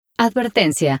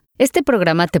Advertencia. Este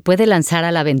programa te puede lanzar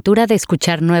a la aventura de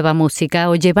escuchar nueva música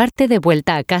o llevarte de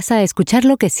vuelta a casa a escuchar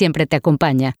lo que siempre te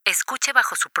acompaña. Escuche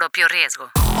bajo su propio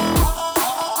riesgo.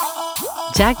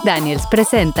 Jack Daniels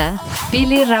presenta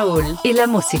Pili, Raúl y la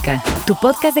música, tu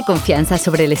podcast de confianza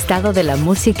sobre el estado de la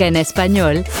música en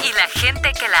español y la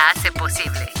gente que la hace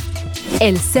posible.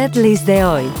 El setlist de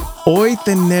hoy. Hoy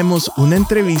tenemos una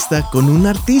entrevista con un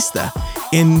artista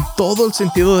en todo el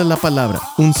sentido de la palabra.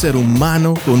 Un ser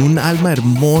humano con un alma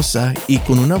hermosa y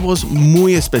con una voz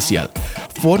muy especial.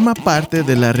 Forma parte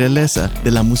de la realeza de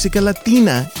la música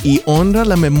latina y honra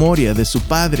la memoria de su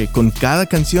padre con cada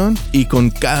canción y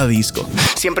con cada disco.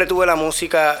 Siempre tuve la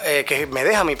música que me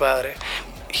deja mi padre.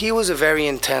 He was a very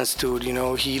intense dude, you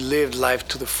know. He lived life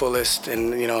to the fullest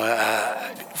and, you know,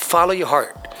 follow your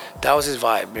heart. That was his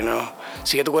vibe, you know.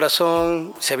 Sigue tu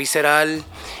corazón, sé visceral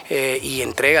y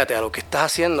entrégate a lo que estás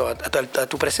haciendo, a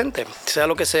tu presente, sea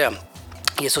lo que sea.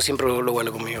 Y eso siempre lo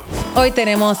guardo conmigo. Hoy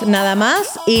tenemos nada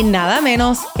más y nada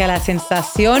menos que a la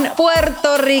sensación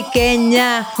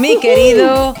puertorriqueña, mi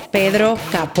querido Pedro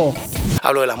Capó.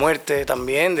 Hablo de la muerte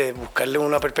también, de buscarle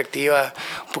una perspectiva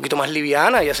un poquito más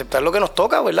liviana y aceptar lo que nos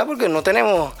toca, ¿verdad? Porque no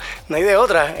hay de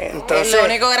otra. Entonces, es lo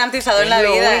único garantizado en la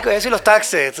vida. Lo único, eso y los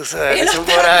taxes, tú sabes, son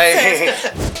por ahí.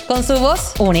 Con su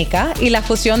voz única y la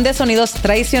fusión de sonidos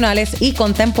tradicionales y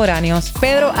contemporáneos,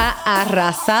 Pedro ha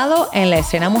arrasado en la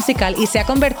escena musical y se ha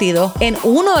convertido en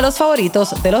uno de los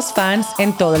favoritos de los fans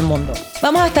en todo el mundo.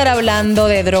 Vamos a estar hablando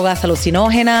de drogas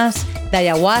alucinógenas, de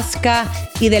ayahuasca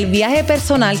y del viaje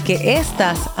personal que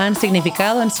estas han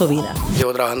significado en su vida.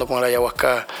 Llevo trabajando con la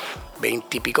ayahuasca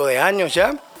 20 y pico de años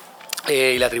ya.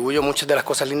 Y le atribuyo muchas de las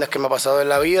cosas lindas que me ha pasado en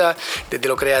la vida, desde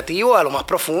lo creativo a lo más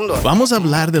profundo. Vamos a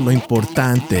hablar de lo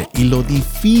importante y lo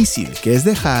difícil que es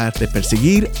dejar de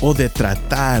perseguir o de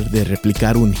tratar de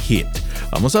replicar un hit.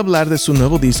 Vamos a hablar de su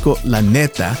nuevo disco, La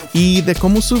Neta, y de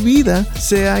cómo su vida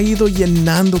se ha ido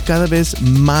llenando cada vez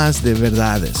más de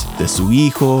verdades, de su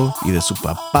hijo y de su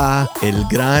papá, el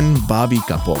gran Bobby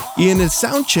Capó. Y en el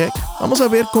Soundcheck vamos a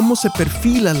ver cómo se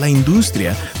perfila la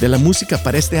industria de la música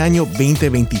para este año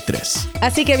 2023.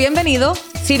 Así que bienvenido,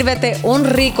 sírvete un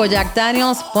rico Jack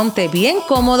Daniels, ponte bien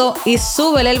cómodo y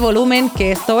súbele el volumen,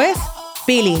 que esto es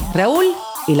Pili, Raúl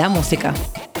y la música.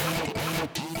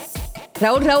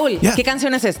 Raúl, yeah. ¿Qué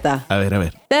canción es esta? A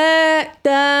ver.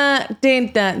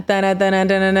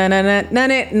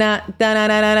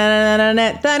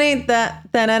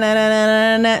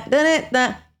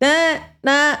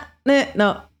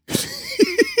 No.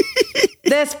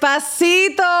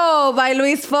 Despacito, by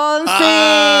Luis Fonsi.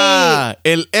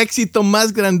 El éxito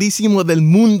más grandísimo del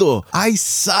mundo. I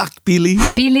suck, Pili.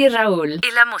 Pili, Raúl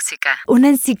y la música. Una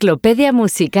enciclopedia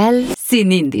musical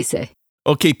sin índice.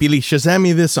 Okay, Pili, Shazam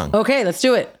me this song. Okay, let's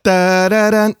do it.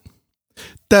 Tararan,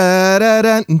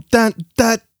 tararan, tan,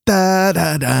 ta,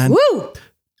 tararan. Woo.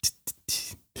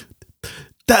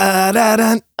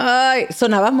 Tararan. Ay,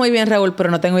 sonabas muy bien, Raúl,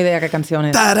 pero no tengo idea qué canción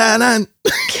es. Tararan.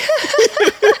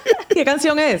 ¿Qué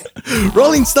canción es?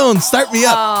 Rolling Stones, Start Me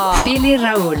Up. Pili,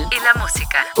 Raúl y la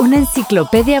música. Una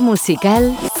enciclopedia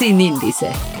musical sin índice.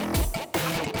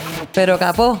 Pero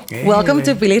Capó, welcome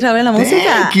to Pili, Raúl y la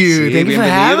música. Thank you for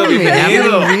having me.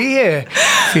 Bienvenido.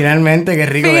 Finalmente, qué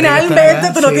rico.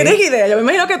 Finalmente, tú no tienes idea. Yo me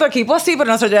imagino que tu equipo sí,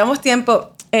 pero nosotros llevamos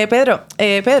tiempo. Pedro.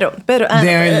 ¿De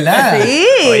verdad? Sí.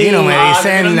 Oye, no me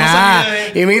dicen nada.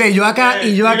 Y mire, yo acá.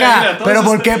 Pero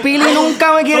 ¿por qué Pili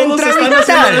nunca me quiere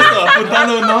entrevistar?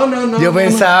 No. Yo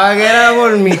pensaba que era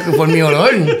por mi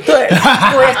olor.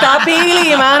 Pues está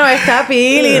Pili, mano, está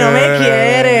Pili, no me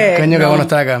quiere. Coño, qué bueno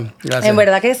estar acá. Gracias. En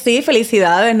verdad que sí,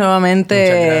 felicidades nuevamente.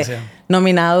 Muchas gracias.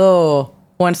 Nominado.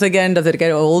 Once again, does it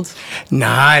get old? No,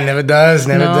 it never does.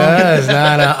 No,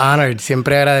 honored.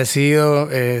 Siempre agradecido,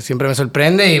 siempre me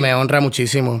sorprende y me honra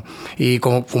muchísimo. Y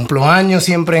como cumplo años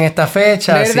siempre en esta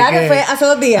fecha. ¿Verdad que fue hace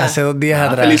 2 días? Hace 2 días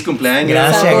atrás. Feliz cumpleaños.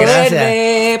 Gracias.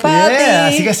 Yeah,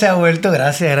 así que se ha vuelto,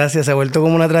 gracias. Se ha vuelto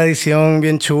como una tradición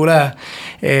bien chula.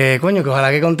 Coño, que ojalá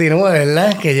que continúe,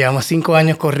 ¿verdad? Que llevamos 5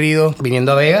 años corridos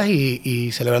viniendo a Vegas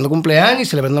y celebrando cumpleaños,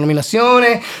 celebrando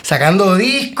nominaciones, sacando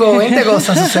discos, 20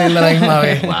 cosas sucediendo a la misma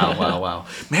vez. Wow.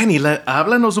 Man,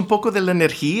 háblanos un poco de la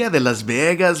energía de Las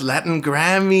Vegas, Latin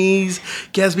Grammys.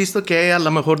 ¿Qué has visto que hay a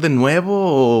lo mejor de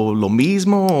nuevo o lo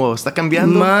mismo o está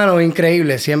cambiando? Mano,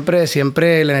 increíble.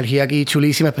 Siempre la energía aquí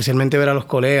chulísima, especialmente ver a los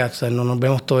colegas. O sea, no nos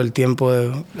vemos todo el tiempo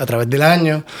a través del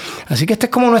año. Así que esta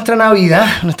es como nuestra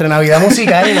Navidad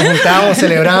musical. Y nos juntamos,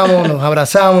 celebramos, nos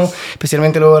abrazamos,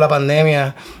 especialmente luego de la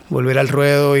pandemia. Volver al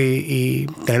ruedo y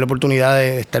tener la oportunidad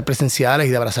de estar presenciales y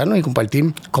de abrazarnos y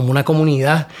compartir como una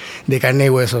comunidad de carne y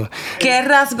hueso. ¿Qué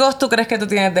rasgos tú crees que tú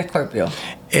tienes de Scorpio?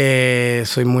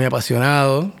 Soy muy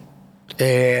apasionado,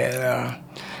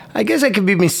 I guess I could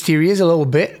be mysterious a little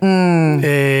bit.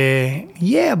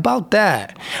 Yeah, about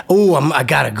that. Oh, I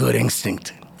got a good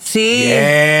instinct. Sí.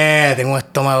 Yeah, tengo un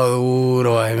estómago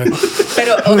duro.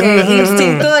 Pero,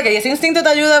 instinto de que ese instinto te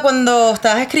ayuda cuando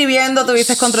estás escribiendo, tú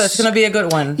dices control, it's gonna be a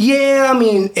good one. Yeah, I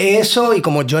mean, eso y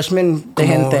como judgment, como,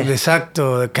 gente.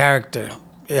 exacto, de character.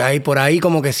 Ahí por ahí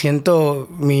como que siento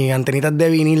mis antenitas de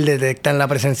vinil detectan la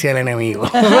presencia del enemigo.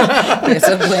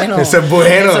 Eso es bueno. Eso es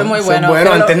bueno. Eso es muy bueno.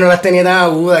 Pero antes no las tenía tan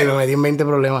agudas y me metí en 20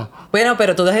 problemas. Bueno,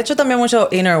 pero tú has hecho también mucho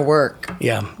inner work.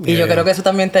 Y yo creo que eso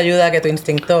también te ayuda a que tu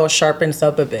instinto sharpens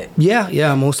up a bit.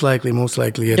 Yeah, most likely.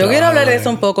 Yo quiero hablar de eso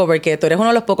un poco porque tú eres uno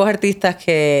de los pocos artistas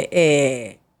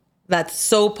que that's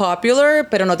so popular,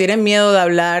 pero no tienen miedo de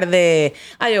hablar de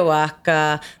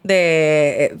ayahuasca,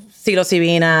 de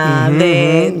psilocibina,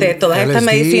 de todas estas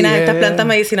medicinas, estas plantas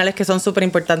medicinales que son súper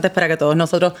importantes para que todos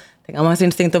nosotros tengamos ese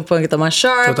instinto un poquito más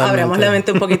sharp, Totalmente. abramos la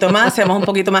mente un poquito más, seamos un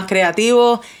poquito más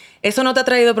creativos. ¿Eso no te ha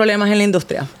traído problemas en la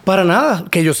industria? Para nada,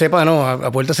 que yo sepa, no,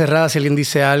 a puerta cerrada si alguien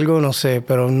dice algo, no sé,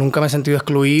 pero nunca me he sentido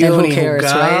excluido And who ni cares,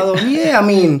 juzgado. right? Yeah, I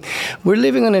mean, we're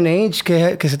living in an age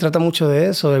que se trata mucho de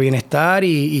eso, de bienestar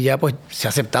y ya pues se ha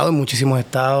aceptado en muchísimos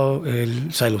estados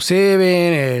el psilocybin,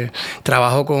 el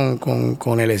trabajo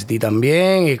con LSD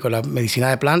también y con la medicina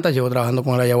de plantas. Llevo trabajando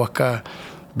con el ayahuasca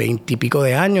 20 y pico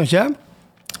de años ya.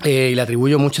 Y le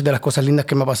atribuyo muchas de las cosas lindas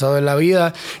que me ha pasado en la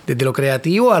vida, desde lo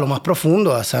creativo a lo más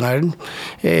profundo, a sanar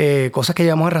cosas que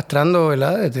llevamos arrastrando,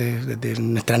 ¿verdad? Desde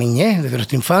nuestra niñez, desde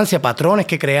nuestra infancia, patrones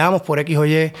que creamos por X o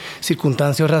Y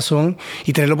circunstancia o razón,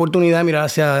 y tener la oportunidad de mirar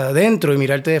hacia adentro y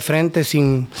mirarte de frente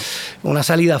sin una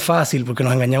salida fácil, porque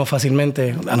nos engañamos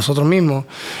fácilmente a nosotros mismos,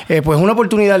 pues una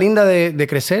oportunidad linda de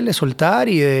crecer, de soltar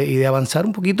y de avanzar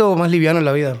un poquito más liviano en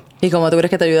la vida. ¿Y cómo tú crees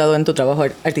que te ha ayudado en tu trabajo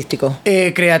artístico?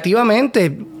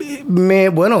 Creativamente, me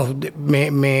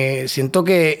siento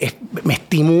que me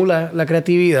estimula la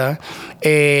creatividad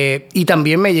y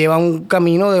también me lleva a un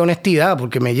camino de honestidad,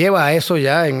 porque me lleva a eso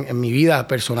ya en mi vida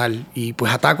personal. Y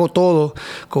pues ataco todo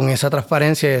con esa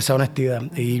transparencia y esa honestidad.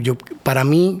 Y para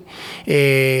mí,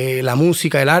 la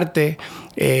música, el arte,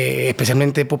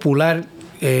 especialmente popular,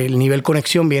 el nivel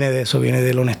conexión viene de eso, viene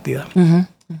de la honestidad. Uh-huh.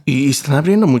 Y están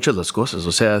abriendo muchas las cosas,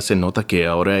 o sea, se nota que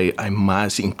ahora hay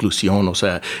más inclusión, o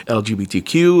sea,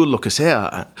 LGBTQ, lo que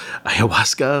sea,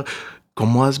 ayahuasca.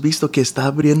 ¿Cómo has visto que está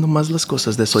abriendo más las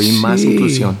cosas de eso y más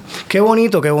inclusión? Qué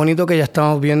bonito que ya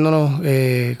estamos viéndonos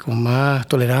con más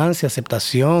tolerancia,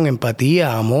 aceptación,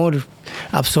 empatía, amor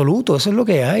absoluto. Eso es lo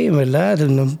que hay, en verdad.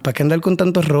 ¿Para qué andar con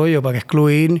tantos rollos? ¿Para qué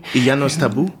excluir? Y ya no es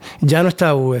tabú. Ya no es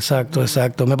tabú,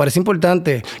 exacto. Me parece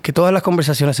importante que todas las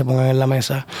conversaciones se pongan en la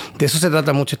mesa. De eso se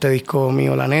trata mucho este disco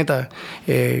mío, La Neta,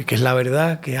 que es la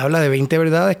verdad, que habla de 20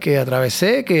 verdades que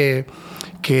atravesé, que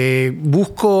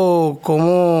busco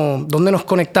dónde nos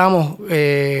conectamos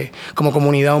como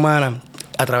comunidad humana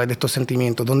a través de estos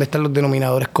sentimientos, dónde están los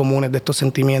denominadores comunes de estos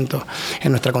sentimientos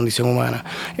en nuestra condición humana.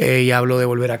 Y hablo de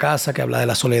volver a casa, que habla de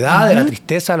la soledad, de la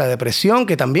tristeza, de la depresión,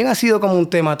 que también ha sido como un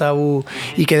tema tabú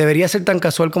y que debería ser tan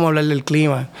casual como hablar del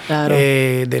clima, claro.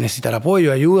 De necesitar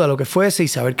apoyo, ayuda, lo que fuese, y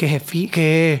saber que es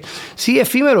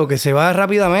efímero, que se va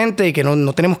rápidamente y que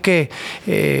no tenemos que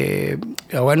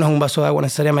ahogarnos en un vaso de agua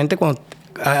necesariamente cuando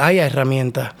haya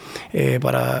herramientas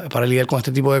para lidiar con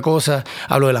este tipo de cosas.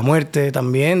 Hablo de la muerte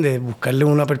también, de buscarle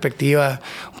una perspectiva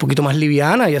un poquito más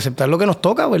liviana y aceptar lo que nos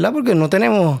toca, ¿verdad? Porque no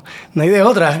hay de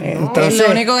otra. Entonces, es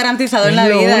lo único garantizado en la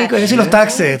vida. Lo único, es decir, los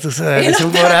taxes, tú sabes, que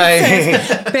son por ahí.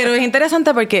 Pero es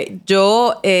interesante porque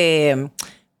yo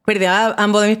perdí a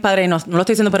ambos de mis padres, no lo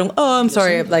estoy diciendo para I'm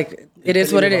sorry, like, it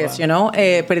is what it is, you know?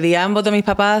 Perdí a ambos de mis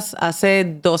papás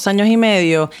hace 2 años y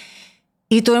medio.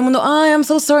 Y todo el mundo, I'm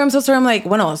so sorry. I'm like,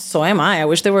 bueno, so am I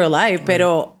wish they were alive,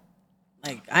 pero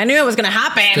like, I knew it was going to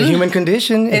happen. The human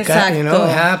condition. Exacto.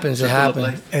 It happens.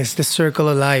 It's the circle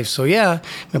of life. So yeah,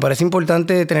 me parece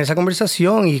importante tener esa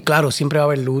conversación y claro, siempre va a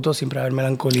haber luto, siempre va a haber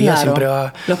melancolía, claro. siempre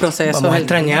los procesos. Vamos a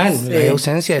extrañar, hay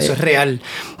ausencia, eso es real.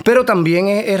 Pero también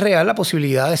es real la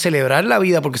posibilidad de celebrar la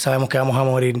vida porque sabemos que vamos a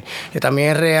morir.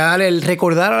 También es real el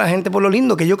recordar a la gente por lo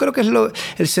lindo, que yo creo que es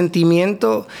el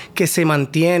sentimiento que se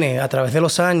mantiene a través de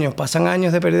los años. Pasan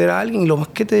años de perder a alguien y lo más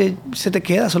que se te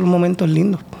queda son los momentos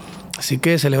lindos. Así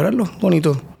que celebrarlo,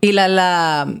 bonito. ¿Y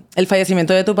el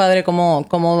fallecimiento de tu padre,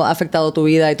 cómo ha afectado tu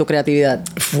vida y tu creatividad?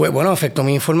 Afectó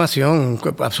mi formación,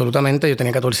 absolutamente. Yo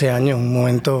tenía 14 años, un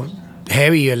momento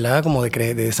heavy, ¿verdad? Como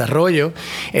de desarrollo.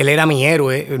 Él era mi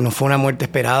héroe, no fue una muerte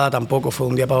esperada tampoco, fue de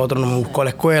un día para otro, no me buscó a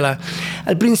la escuela.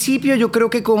 Al principio yo creo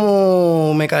que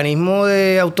como mecanismo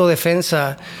de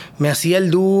autodefensa me hacía el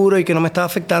duro y que no me estaba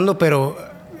afectando, pero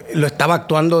lo estaba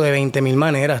actuando de 20,000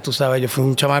 maneras, tú sabes. Yo fui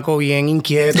un chamaco bien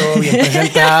inquieto, bien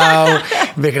presentado.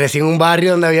 Me crecí en un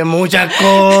barrio donde había muchas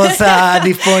cosas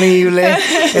disponibles.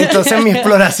 Entonces mi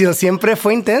exploración siempre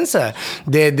fue intensa.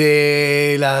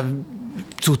 Desde la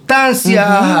sustancias,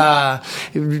 a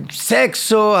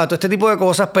sexo, a todo este tipo de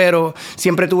cosas, pero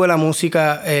siempre tuve la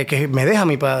música que me deja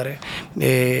mi padre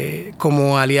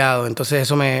como aliado. Entonces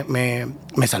eso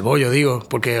me salvó, yo digo,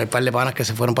 porque hay un par de panas que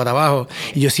se fueron para abajo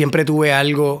y yo siempre tuve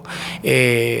algo,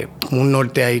 un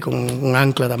norte ahí, con un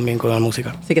ancla también con la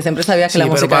música. Sí, que siempre sabías que la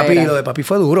música pero papi, era. lo de papi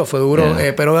fue duro,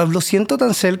 pero lo siento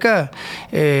tan cerca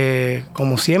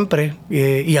como siempre.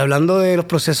 Y hablando de los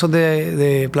procesos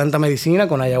de planta medicina,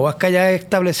 con ayahuasca ya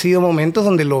he establecido momentos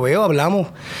donde lo veo, hablamos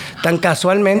tan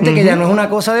casualmente que ya no es una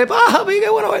cosa de papi, qué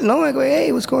bueno, no,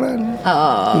 hey, what's going on?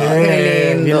 Oh,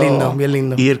 qué lindo. Bien lindo, bien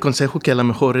lindo. Y el consejo que a lo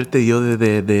mejor él te dio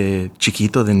de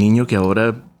chiquito, de niño, que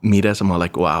ahora miras como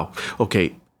like, wow,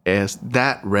 okay,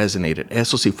 that resonated.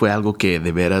 Eso sí fue algo que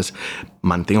de veras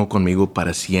mantengo conmigo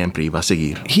para siempre y va a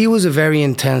seguir. He was a very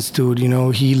intense dude, you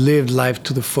know. He lived life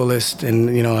to the fullest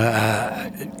and, you know,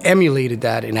 emulated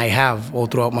that, and I have all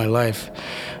throughout my life.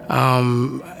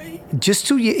 Just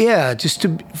to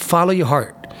follow your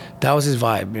heart. That was his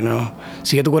vibe, you know.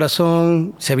 Sigue tu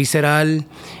corazón, sé visceral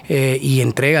y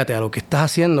entrégate a lo que estás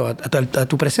haciendo, a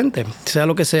tu presente, sea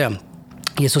lo que sea.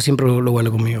 Y eso siempre lo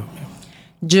vuelve conmigo.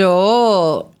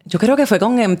 Yo creo que fue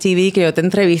con MTV que yo te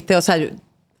entrevisté, o sea,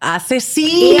 hace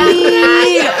sí.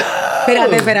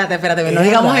 Espérate, no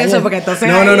digamos eso porque entonces...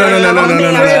 No,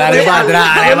 dale para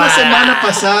atrás. Fue la semana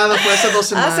pasada, fue hace 2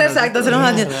 semanas. Hace unos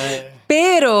años.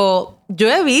 Pero yo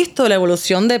he visto la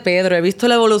evolución de Pedro, he visto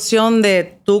la evolución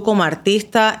de tú como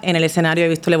artista en el escenario, he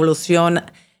visto la evolución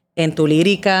en tu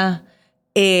lírica,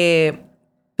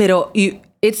 pero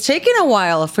it's taken a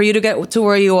while for you to get to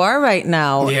where you are right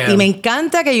now. Yeah. Y me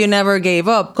encanta que you never gave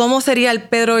up. ¿Cómo sería el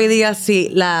Pedro hoy día si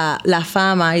la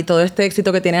fama y todo este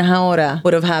éxito que tienes ahora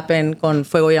would have happened con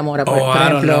Fuego y Amor, por ejemplo?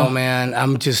 I don't know, man.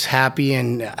 I'm just happy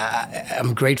and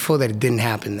I'm grateful that it didn't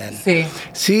happen then. Sí.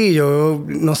 Sí, yo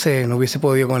no sé, no hubiese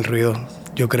podido con el ruido.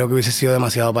 Yo creo que hubiese sido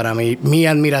demasiado para mí. Mi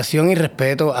admiración y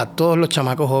respeto a todos los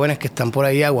chamacos jóvenes que están por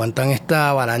ahí, aguantan esta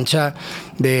avalancha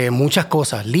de muchas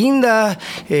cosas lindas,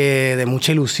 de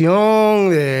mucha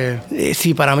ilusión.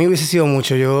 Sí, para mí hubiese sido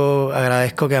mucho. Yo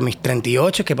agradezco que a mis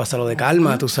 38, que pasa lo de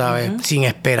calma, tú sabes, sin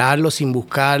esperarlo, sin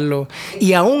buscarlo.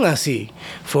 Y aún así,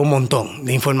 fue un montón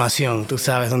de información, tú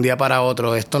sabes, de un día para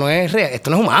otro. Esto no es real, esto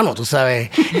no es humano, tú sabes.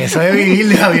 Eso de vivir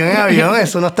de avión en avión,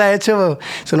 eso no está hecho,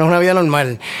 eso no es una vida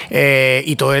normal.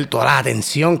 Y toda la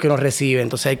atención que uno recibe.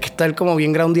 Entonces hay que estar como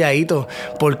bien groundeadito,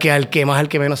 porque al que más, al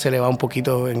que menos se le va un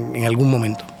poquito en algún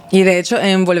momento. Y de hecho,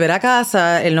 en Volver a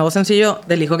Casa, el nuevo sencillo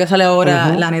del disco que sale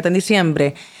ahora, La Neta, en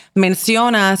diciembre,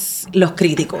 mencionas los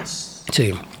críticos.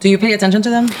 Sí. Do you pay attention to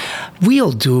them? We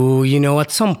all do, you know, at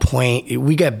some point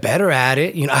we get better at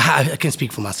it. You know, I can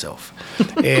speak for myself.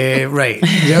 Right.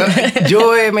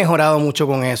 Yo he mejorado mucho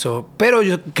con eso, pero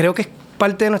yo creo que es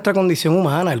parte de nuestra condición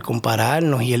humana, el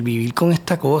compararnos y el vivir con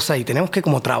esta cosa, y tenemos que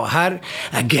como trabajar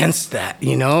against that,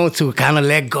 you know, to kind of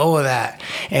let go of that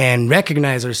and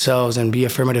recognize ourselves and be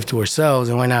affirmative to ourselves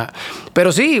and why not.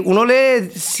 Pero sí, uno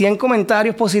lee 100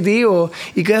 comentarios positivos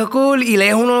y que es cool, y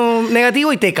lees uno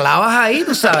negativo y te clavas ahí,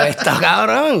 tú sabes, está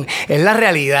cabrón. Es la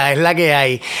realidad, es la que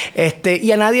hay.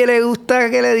 Y a nadie le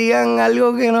gusta que le digan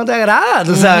algo que no te agrada,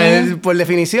 tú sabes, por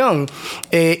definición.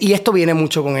 Y esto viene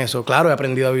mucho con eso. Claro, he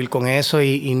aprendido a vivir con eso.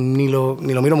 Y ni lo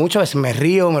miro mucho, a veces me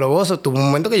río, me lo gozo. Tuve un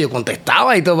momento que yo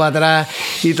contestaba y todo para atrás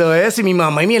y todo eso, y mi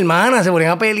mamá y mi hermana se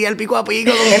ponían a pelear pico a pico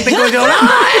con gente con yo.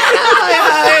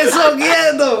 ¡Deja eso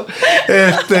quieto!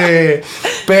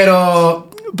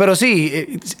 Pero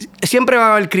sí, siempre va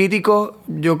a haber críticos.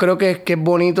 Yo creo que es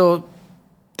bonito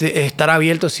estar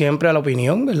abierto siempre a la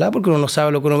opinión, ¿verdad? Porque uno no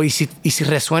sabe lo que uno ve. Y si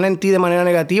resuena en ti de manera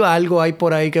negativa, algo hay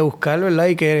por ahí que buscar, ¿verdad?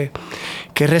 Y que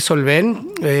resolver.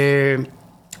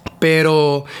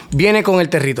 Pero viene con el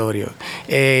territorio.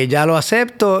 Ya lo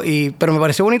acepto, pero me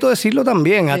parece bonito decirlo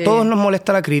también. A todos nos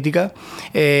molesta la crítica.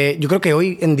 Yo creo que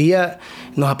hoy en día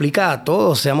nos aplica a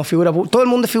todos, seamos figura pública. Todo el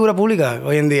mundo es figura pública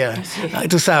hoy en día. Sí.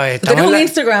 Tú sabes. Tú tienes un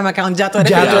Instagram account, ya tú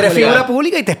eres figura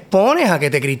pública y te expones a que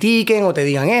te critiquen o te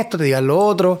digan esto, te digan lo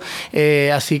otro.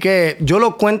 Así que yo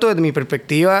lo cuento desde mi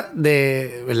perspectiva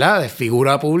 ¿verdad? De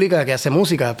figura pública que hace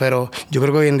música, pero yo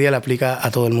creo que hoy en día le aplica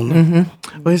a todo el mundo.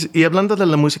 Pues, y hablando de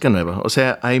la música nueva, o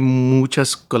sea, hay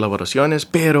muchas colaboraciones,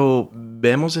 pero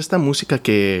vemos esta música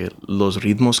que los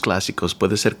ritmos clásicos,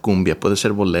 puede ser cumbia, puede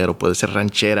ser bolero, puede ser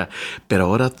ranchera, pero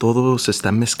ahora todo se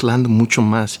está mezclando mucho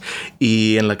más.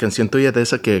 Y en la canción tuya de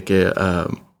esa que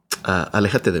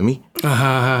Aléjate de mí.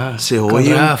 Ajá. Se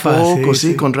oye Rafa, un poco,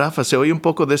 sí. con Rafa, se oye un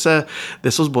poco de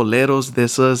esos boleros, de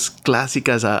esas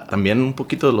clásicas, también un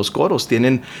poquito de los coros,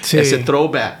 tienen ese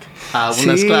throwback a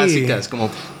unas clásicas como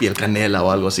Piel Canela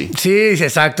o algo así. Sí,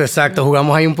 exacto.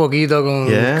 Jugamos ahí un poquito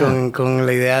con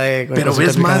la idea de... Pero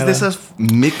ves más de esas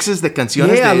mixes de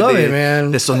canciones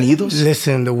de sonidos.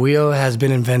 Listen, the wheel has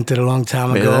been invented a long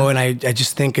time ago, and I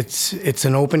just think it's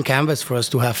an open canvas for us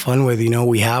to have fun with. You know,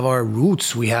 we have our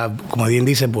roots, we have, como bien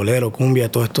dice, bolero,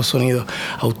 cumbia, todos estos sonidos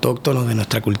autóctonos de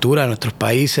nuestra cultura, de nuestros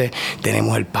países.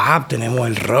 Tenemos el pop, tenemos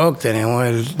el rock, tenemos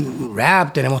el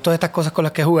rap, tenemos todas estas cosas con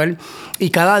las que jugar. Y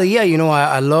cada día, you know,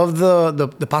 I love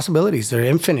the possibilities. They're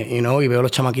infinite, you know, y veo a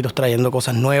los chamaquitos trayendo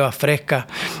cosas nuevas, frescas,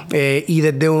 y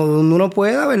desde donde uno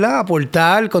pueda, ¿verdad?,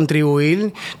 aportar,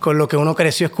 contribuir con lo que uno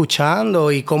creció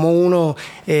escuchando y cómo uno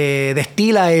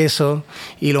destila eso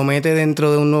y lo mete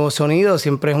dentro de un nuevo sonido,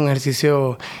 siempre es un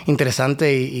ejercicio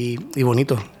interesante y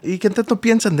bonito. ¿Y qué tanto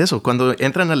piensan de eso? Cuando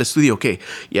entran al estudio,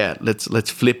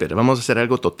 let's flip it. Vamos a hacer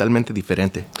algo totalmente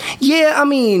diferente. Yeah, I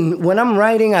mean, when I'm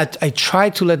writing, I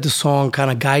try to let the song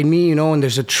kind of guide me, you know, and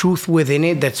there's a truth within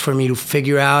it that's for me to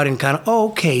figure out and kind of,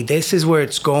 okay, this is where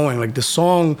it's going. Like the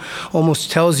song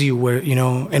almost tells you where, you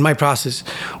know, in my process,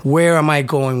 where am I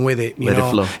going with it? You let know?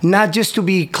 It flow. Not just to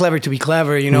be clever,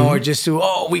 you know, or just to,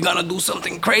 we're gonna do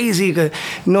something crazy.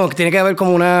 No, que tiene que haber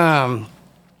como una...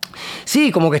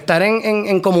 Sí, como que estar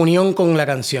en comunión con la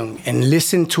canción and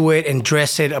listen to it and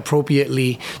dress it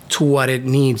appropriately to what it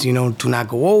needs, you know, to not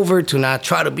go over, to not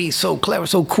try to be so clever,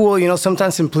 so cool, you know,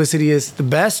 sometimes simplicity is the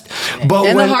best. But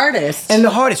and the hardest. And the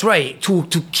hardest, right. To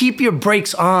keep your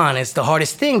brakes on is the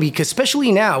hardest thing because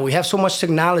especially now, we have so much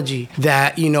technology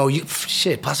that, you know,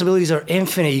 possibilities are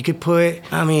infinite. You could put,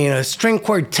 a string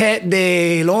quartet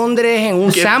de Londres en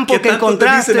un sample que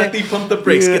encontraste. ¿Qué tanto te dicen a ti, pump the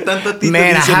brakes? ¿Qué tanto a ti te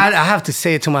Man, dicen? I have to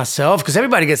say it to myself because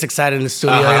everybody gets excited in the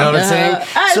studio, you know what I'm saying?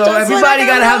 So that's everybody what I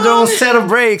got to have their know. own set of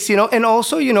breaks, you know, and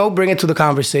also, you know, bring it to the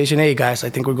conversation. Hey, guys, I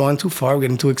think we're going too far, we're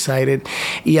getting too excited.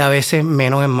 Y a veces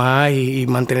menos es más y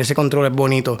mantener ese control es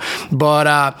bonito.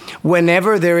 But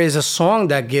whenever there is a song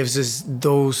that gives us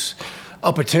those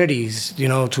opportunities, you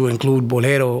know, to include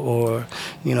bolero or,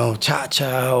 you know,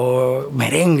 cha-cha or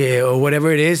merengue or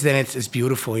whatever it is, then it's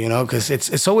beautiful, you know, because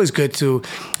it's always good to,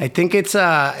 I think it's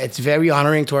very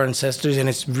honoring to our ancestors and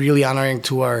it's really honoring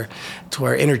to our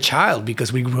inner child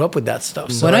because we grew up with that stuff.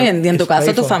 So bueno, y en tu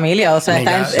caso tu familia, o sea,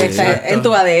 está en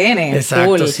tu ADN. Exacto,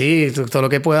 cool. Sí, todo lo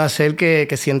que pueda hacer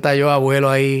que sienta yo abuelo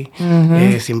ahí,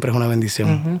 siempre es una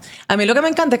bendición. A mí lo que me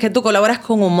encanta es que tú colaboras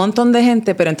con un montón de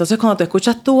gente, pero entonces cuando tú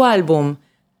escuchas tu álbum,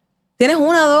 tienes 1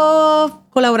 o 2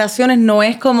 colaboraciones, no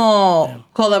es como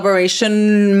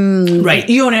collaboration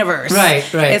universe.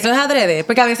 Right. Eso es adrede.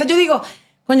 Porque a veces yo digo,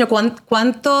 coño,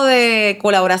 ¿cuánto de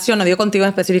colaboración, no digo contigo en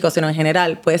específico, sino en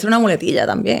general, puede ser una muletilla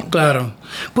también? Claro.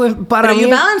 Pues para mí... you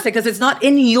balance it because it's not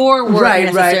in your work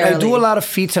necessarily. I do a lot of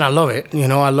feats and I love it. You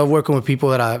know, I love working with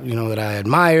people that I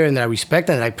admire and that I respect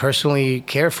and that I personally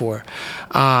care for.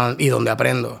 Y donde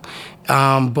aprendo.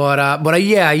 But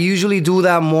I usually do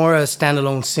that more as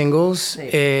standalone singles.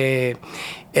 Sí.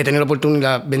 He tenido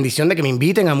la bendición de que me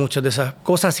inviten a muchas de esas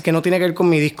cosas, así que no tiene que ver con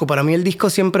mi disco. Para mí el disco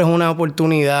siempre es una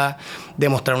oportunidad de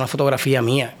mostrar una fotografía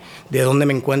mía, de dónde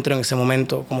me encuentro en ese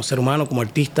momento como ser humano, como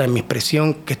artista, en mi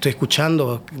expresión, que estoy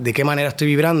escuchando, de qué manera estoy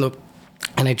vibrando.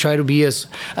 And I try to be as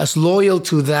loyal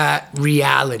to that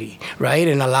reality, right?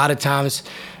 And a lot of times...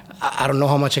 I don't know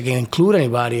how much I can include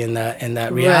anybody in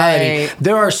that reality. Right.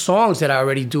 There are songs that I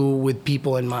already do with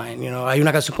people in mind. You know, hay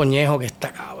una canción con Ñejo que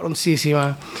está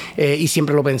cabroncísima y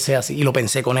siempre lo pensé así y lo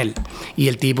pensé con él. Y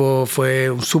el tipo fue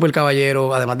un súper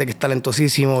caballero, además de que es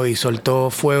talentosísimo y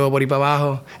soltó fuego por ahí para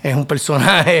abajo. Es un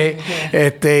personaje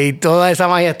y toda esa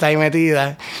magia está ahí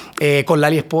metida. Con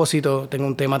Lali Espósito tengo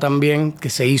un tema también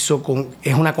que se hizo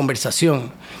es una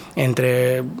conversación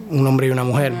entre un hombre y una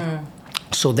mujer.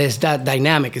 So there's that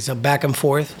dynamic. It's a back and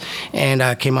forth and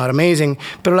came out amazing.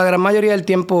 Pero la gran mayoría del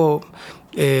tiempo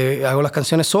hago las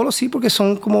canciones solo, sí, porque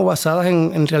son como basadas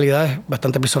en realidades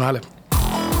bastante personales.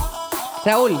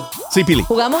 Raúl. Sí, Pili.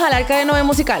 Jugamos al arca de Noé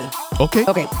musical. Ok,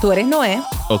 tú eres Noé.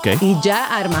 Ok. Y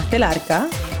ya armaste el arca.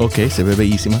 Ok, se ve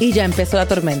bellísima. Y ya empezó la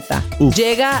tormenta. Uf.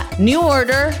 Llega New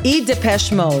Order y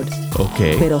Depeche Mode.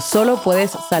 Ok. Pero solo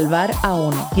puedes salvar a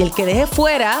uno. Y el que deje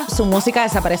fuera, su música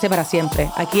desaparece para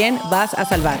siempre. ¿A quién vas a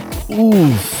salvar?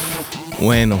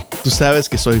 Bueno, tú sabes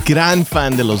que soy gran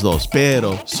fan de los dos,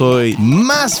 pero soy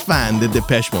más fan de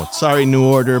Depeche Mode. Sorry, New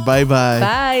Order. Bye, bye.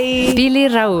 Bye. Pili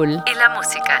Raúl y la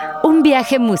música. Un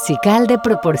viaje musical de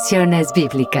proporciones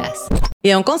bíblicas.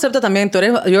 Y un concepto también,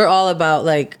 you're all about,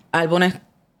 like, álbumes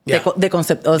de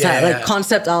concepto, o sea, like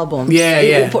concept albums.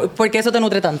 ¿Por qué eso te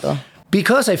nutre tanto?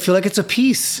 Because I feel like it's a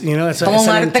piece, you know. Como un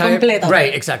arte completo.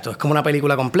 Right, exacto. Es como una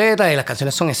película completa y las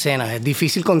canciones son escenas. Es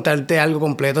difícil contarte algo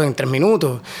completo en 3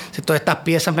 minutos. Todas estas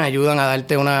piezas me ayudan a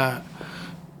darte una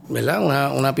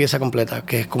pieza completa,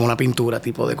 que es como una pintura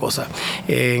tipo de cosa.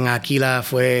 En Aquila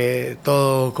fue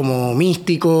todo como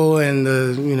místico, and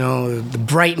the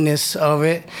brightness of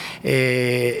it.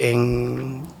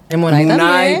 En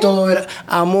Moonlight todo era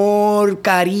amor,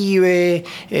 Caribe,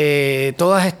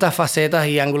 todas estas facetas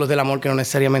y ángulos del amor que no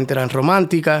necesariamente eran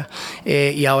románticas.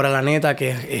 Y ahora La Neta, que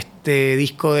es este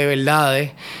disco de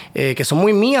verdades, que son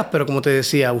muy mías, pero como te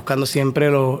decía, buscando siempre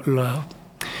los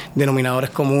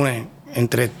denominadores comunes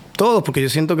entre todos, porque yo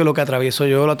siento que lo que atravieso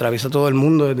yo lo atraviesa todo el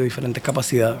mundo desde diferentes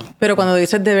capacidades. Pero cuando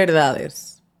dices de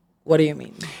verdades, what do you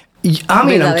mean? I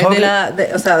mean, I'm talking de la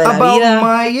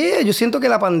vida. Yo siento que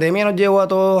la pandemia nos llevó a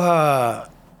todos a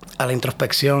la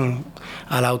introspección,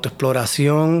 a la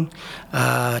autoexploración,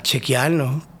 a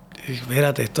chequearnos.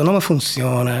 Espérate, esto no me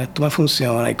funciona, esto me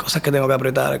funciona, hay cosas que tengo que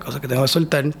apretar, hay cosas que tengo que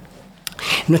soltar.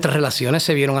 Nuestras relaciones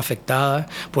se vieron afectadas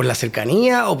por la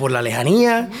cercanía o por la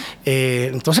lejanía.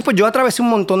 Entonces, pues yo atravesé un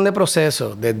montón de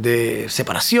procesos, desde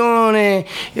separaciones,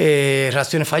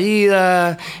 relaciones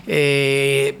fallidas,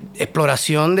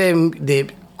 exploración de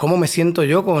cómo me siento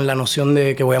yo con la noción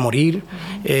de que voy a morir,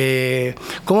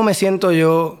 cómo me siento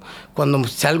yo cuando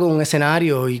salgo de un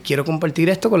escenario y quiero compartir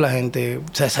esto con la gente. O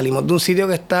sea, salimos de un sitio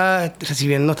que estamos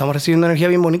recibiendo energía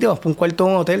bien bonita, vamos por un cuarto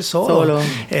de un hotel solo.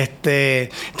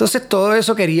 Entonces todo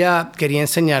eso quería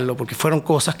enseñarlo, porque fueron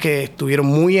cosas que estuvieron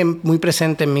muy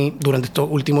presentes en mí durante estos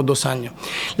últimos 2 años.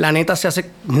 La Neta se hace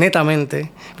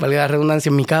netamente, valga la redundancia,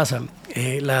 en mi casa.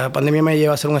 La pandemia me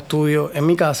lleva a hacer un estudio en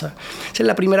mi casa. Esa es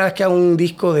la primera vez que hago un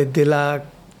disco desde la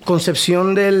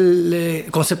conceptualización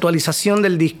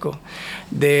del disco,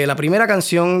 de la primera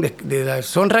canción, de la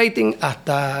songwriting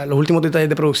hasta los últimos detalles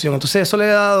de producción. Entonces eso le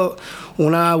ha dado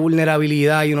una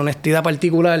vulnerabilidad y una honestidad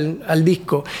particular al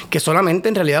disco que solamente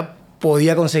en realidad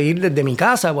podía conseguir desde mi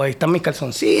casa, pues ahí están mis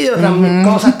calzoncillos, mis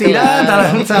cosas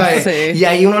tiradas, ¿sabes? Sí. Y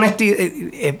hay una honestidad.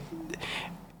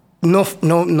 No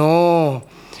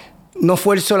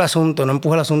fuerzo el asunto, no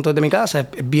empujo el asunto desde mi casa,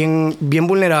 es bien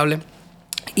vulnerable.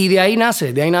 Y de ahí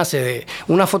nace de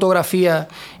una fotografía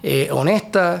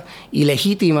honesta y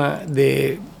legítima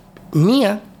de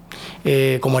mía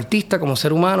como artista, como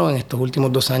ser humano en estos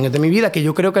últimos 2 años de mi vida, que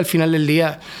yo creo que al final del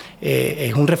día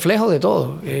es un reflejo de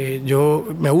todo.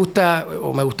 Me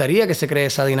gustaría que se cree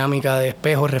esa dinámica de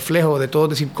espejo, reflejo de todo,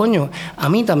 decir, coño, a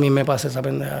mí también me pasa esa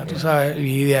pendeja, ¿tú sabes?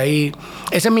 Y de ahí,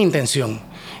 esa es mi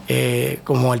intención.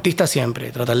 Como artista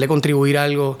siempre, tratar de contribuir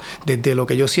algo desde lo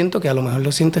que yo siento, que a lo mejor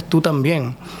lo sientes tú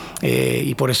también.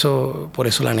 Y por eso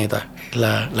La Neta,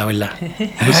 la verdad.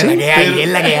 Pues sí, es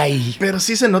la que hay. Pero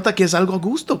sí se nota que es algo a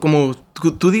gusto. Como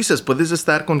tú dices, puedes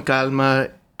estar con calma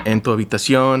en tu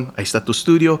habitación, ahí está tu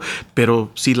estudio, pero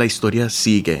sí la historia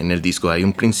sigue en el disco. Hay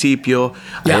un principio,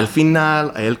 hay el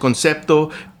final, hay el concepto,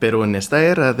 pero en esta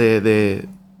era de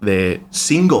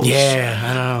singles. Yeah,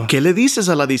 I know. ¿Qué le dices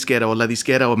a la disquera o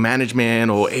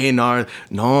management o A&R?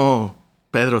 No,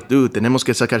 Pedro, tenemos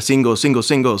que sacar singles.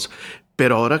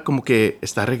 Pero ahora como que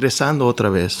está regresando otra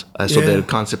vez a eso del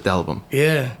concept album.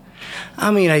 Yeah.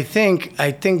 I mean, I think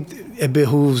it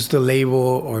behooves the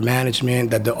label or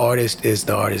management that the artist is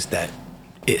the artist that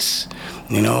is.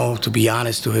 You know, to be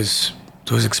honest to his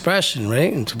expression,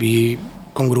 right? And to be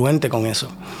congruente con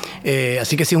eso.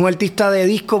 Así que si es un artista de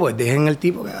disco, pues dejen el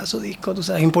tipo que haga su disco. Tú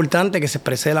sabes, es importante que se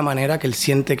exprese de la manera que él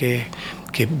siente que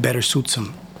better suits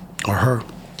him or her.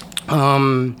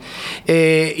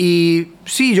 Y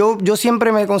sí, yo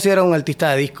siempre me considero un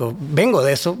artista de disco. Vengo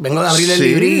de eso. Vengo de abrir el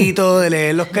librito, de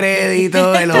leer los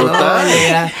créditos, de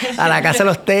a la casa de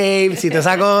los tapes y toda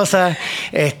esa cosa.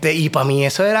 Y para mí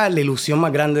eso era la ilusión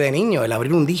más grande de niño, el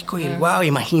abrir un disco y wow,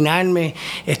 imaginarme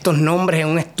estos nombres en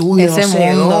un estudio, ese no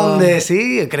sé mundo. dónde,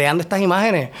 sí, creando estas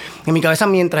imágenes en mi cabeza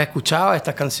mientras escuchaba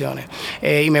estas canciones.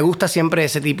 Y me gusta siempre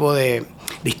ese tipo de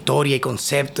historia y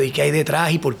concepto y qué hay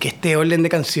detrás y por qué este orden de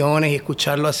canciones y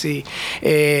escucharlo así.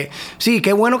 Sí,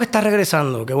 qué bueno que está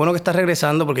regresando,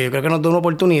 porque yo creo que nos da una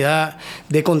oportunidad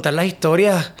de contar las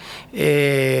historias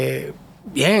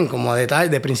bien, como a detalle,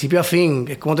 de principio a fin.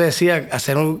 Es como te decía,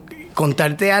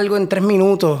 contarte algo en 3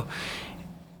 minutos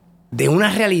de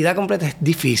una realidad completa es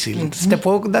difícil. Entonces te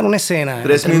puedo dar una escena.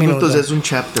 3 minutos es un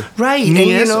chapter. Right, and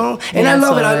you know, and I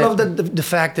love the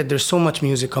fact that there's so much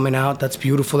music coming out. That's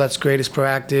beautiful, that's great, it's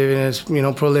proactive, and it's,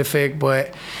 prolific, but,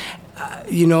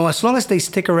 as long as they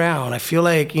stick around, I feel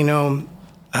like,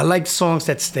 I like songs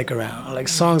that stick around. I like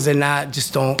songs that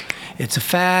just don't, it's a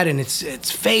fad and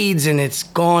it's fades and it's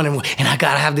gone and I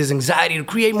gotta have this anxiety to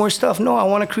create more stuff. No, I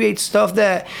wanna create stuff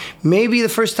that maybe the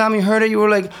first time you heard it, you were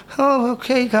like, oh,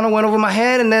 okay, kind of went over my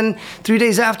head. And then 3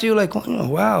 days after, you're like, oh,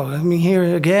 wow, let me hear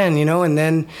it again, and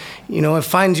then, it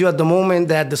finds you at the moment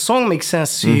that the song makes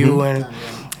sense to you. And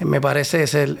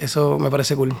eso me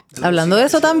parece cool. Hablando de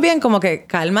eso también, como que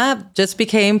Calma just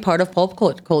became part of pop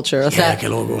culture. O sea, qué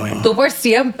loco, man. Tú por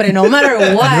siempre, no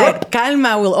matter what,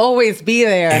 Calma will always be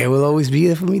there. It will always be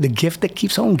there for me. The gift that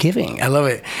keeps on giving. I love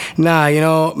it. Nah,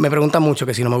 me preguntan mucho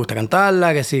que si no me gusta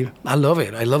cantarla, que si. I love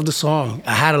it. I love the song.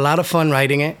 I had a lot of fun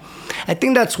writing it. I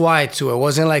think that's why, too. It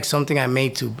wasn't like something I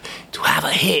made to have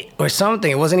a hit or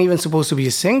something. It wasn't even supposed to be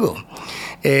a single.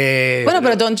 Bueno,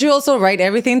 pero don't you also write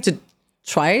everything to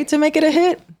try to make it a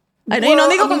hit? No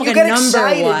digo como que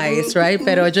number-wise, right?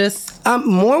 Pero just...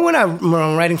 more when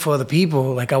I'm writing for other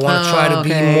people. Like, I want to try to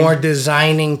be more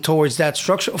designing towards that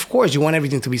structure. Of course, you want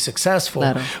everything to be successful.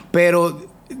 Claro. Pero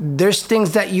there's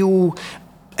things that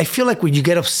I feel like when you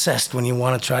get obsessed when you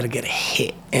want to try to get a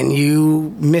hit and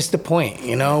you miss the point,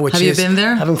 which Have you been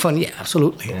there? Having fun. Yeah,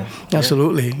 absolutely. Yeah.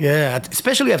 Absolutely. Yeah.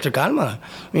 Especially after Calma.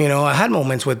 I had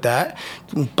moments with that.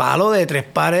 Un palo de tres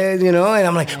pares, and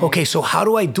I'm like, okay, so how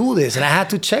do I do this? And I had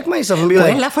to check myself and be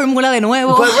like, ¿cuál es la fórmula de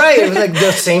nuevo? But right, it was like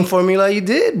the same formula you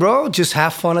did, bro. Just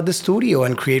have fun at the studio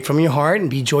and create from your heart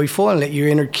and be joyful and let your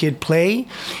inner kid play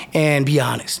and be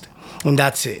honest. And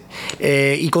that's it.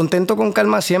 Y contento con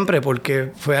Calma siempre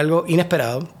porque fue algo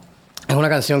inesperado. Es una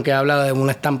canción que habla de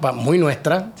una estampa muy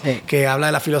nuestra, que habla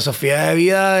de la filosofía de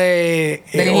vida de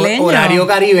horario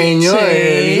caribeño,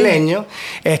 del isleño.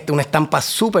 Una estampa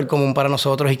súper común para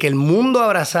nosotros y que el mundo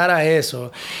abrazara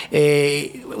eso.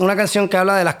 Una canción que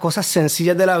habla de las cosas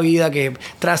sencillas de la vida que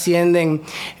trascienden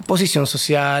posición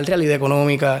social, realidad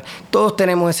económica. Todos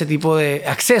tenemos ese tipo de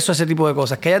acceso a ese tipo de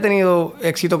cosas. Que haya tenido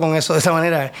éxito con eso de esa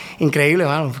manera, increíble,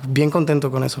 mano. Bien contento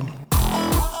con eso.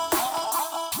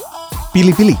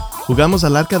 Pili, ¿jugamos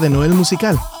al Arca de Noé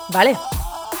musical? Vale.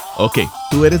 Ok,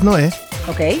 tú eres Noé.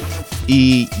 Ok.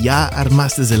 Y ya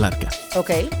armaste el arca.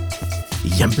 Ok. Y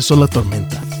ya empezó la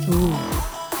tormenta.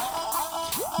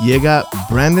 Llega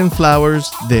Brandon Flowers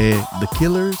de The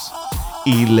Killers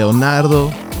y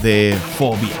Leonardo de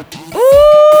Fobia.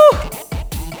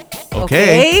 Ok.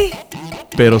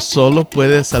 Pero solo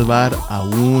puedes salvar a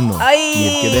uno. Ay. Y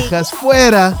el que dejas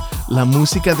fuera, la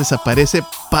música desaparece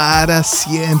para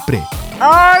siempre.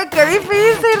 ¡Ay, qué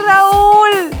difícil,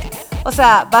 Raúl! O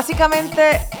sea,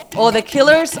 básicamente, o The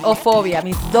Killers o Fobia,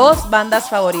 mis dos bandas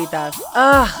favoritas.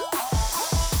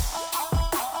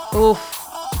 Uf.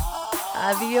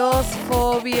 Adiós,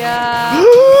 Fobia.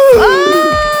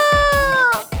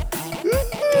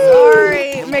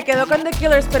 Sorry. Me quedo con The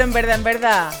Killers, pero en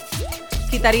verdad,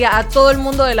 quitaría a todo el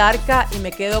mundo del arca y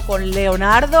me quedo con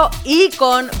Leonardo y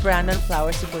con Brandon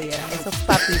Flowers si pudiera. Esos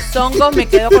papizongos me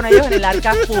quedo con ellos en el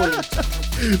arca full.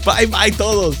 Bye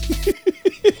todos.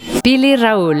 Pili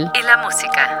Raúl y la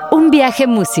música. Un viaje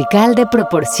musical de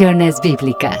proporciones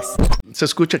bíblicas. Se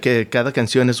escucha que cada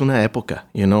canción es una época.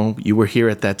 You were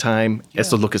here at that time. Yeah.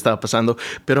 Esto es lo que estaba pasando.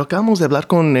 Pero acabamos de hablar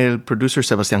con el producer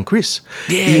Sebastián Cruz.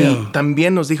 Yeah. Y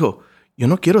también nos dijo, yo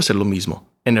no quiero hacer lo mismo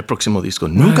en el próximo disco.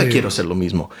 Nunca quiero hacer lo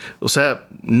mismo. O sea,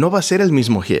 no va a ser el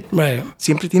mismo hit. Right.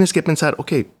 Siempre tienes que pensar,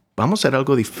 vamos a hacer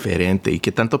algo diferente. ¿Y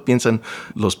qué tanto piensan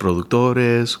los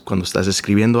productores cuando estás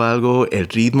escribiendo algo? El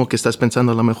ritmo que estás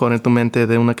pensando a lo mejor en tu mente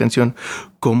de una canción.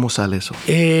 ¿Cómo sale eso?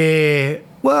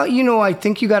 Well, I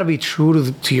think you got to be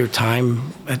true to your time.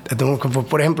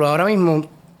 Por ejemplo, ahora mismo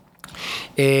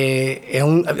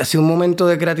ha sido un momento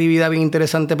de creatividad bien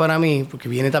interesante para mí, porque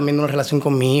viene también de una relación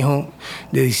con mi hijo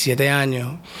de 17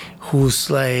 años,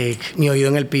 who's like mi oído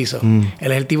en el piso.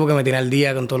 Él es el tipo que me tiene al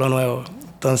día con todo lo nuevo.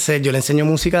 Entonces yo le enseño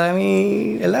música de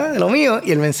mí, ¿verdad? De lo mío,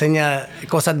 y él me enseña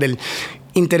cosas del...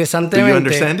 Interesantemente... Do you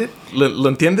understand it? ¿Lo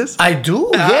entiendes? I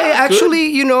do. Yeah,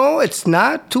 actually, it's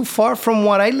not too far from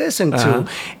what I listen to.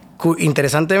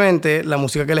 Interesantemente, la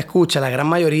música que él escucha, la gran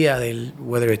mayoría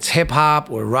whether it's hip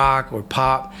hop or rock or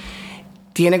pop,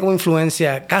 tiene como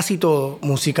influencia casi todo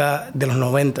música de los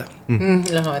 90.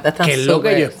 Los 90 están que es lo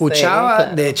que yo escuchaba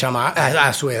de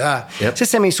a su edad. Yep. Entonces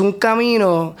se me hizo un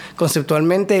camino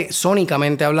conceptualmente,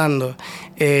 sónicamente hablando,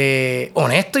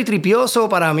 honesto y tripioso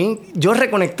para mí. Yo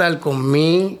reconectar con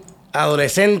mi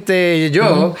adolescente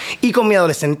yo y con mi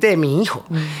adolescente mi hijo.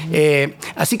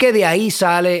 Así que de ahí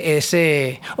sale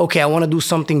ese, I want to do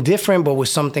something different, but with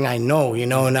something I know,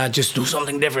 not just do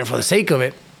something different for the sake of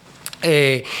it.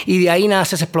 Y de ahí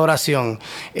nace esa exploración.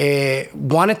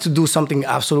 Wanted to do something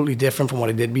absolutely different from what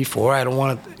I did before. I don't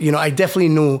want to, I definitely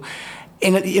knew,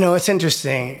 and it's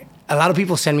interesting. a lot of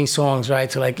people send me songs, right?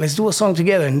 So like, let's do a song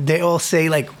together. And they all say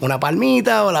like, una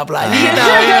palmita o la playita.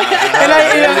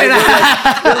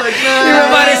 Y me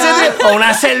parece, o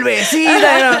una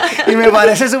cervecita. Y me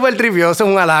parece súper trivioso,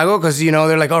 un halago, because, you know,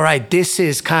 they're like, all right, this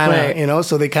is kind of, you know,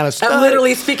 so they kind of start. I'm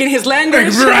literally speaking his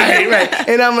language. Right.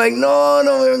 And I'm like, no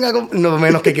me venga no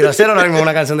menos que quiero hacer ahora mismo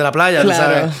una canción de la playa, claro.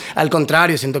 ¿sabes? Al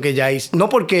contrario, siento que ya hice, no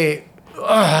porque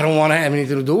I don't want to have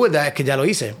anything to do with that, es que ya lo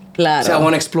hice. Claro. So I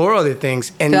want to explore other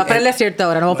things. Te vas para el desierto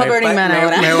ahora, no vamos para Burning Man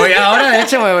ahora. Me voy ahora, de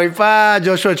hecho, me voy para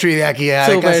Joshua Tree de aquí a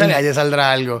descansar y allá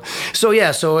saldrá algo. So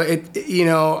yeah, you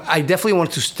know, I definitely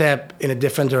want to step in a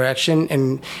different direction,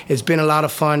 and it's been a lot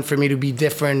of fun for me to be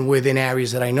different within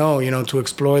areas that I know, you know, to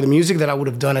explore the music that I would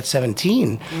have done at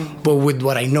 17, but with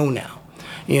what I know now,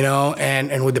 you know,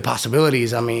 and with the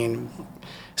possibilities. I mean,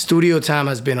 studio time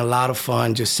has been a lot of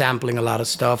fun, just sampling a lot of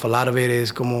stuff. A lot of it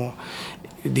is como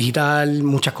digital,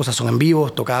 muchas cosas son en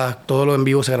vivo, tocadas, todo lo en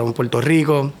vivo se grabó en Puerto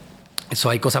Rico. So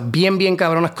hay cosas bien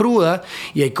cabronas crudas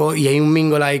y hay un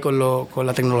mingle ahí con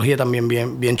la tecnología también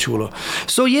bien chulo.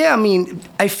 So yeah, I mean,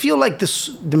 I feel like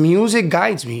the music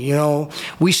guides me, you know.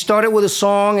 We started with a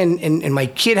song and my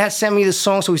kid had sent me the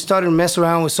song, so we started to mess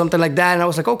around with something like that, and I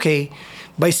was like, okay.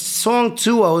 By song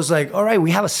 2, I was like, all right,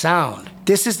 we have a sound.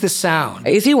 This is the sound.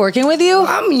 Is he working with you?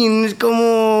 I mean,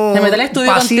 como se mete al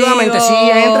estudio pasivamente, contigo,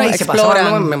 sí, entra y exploran. se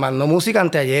pasa, me mandó música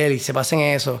anteayer y se pasa en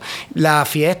eso. La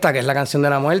Fiesta, que es la canción de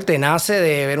la muerte, nace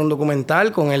de ver un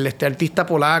documental con este artista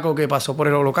polaco que pasó por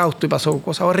el Holocausto y pasó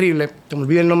cosas horribles, se me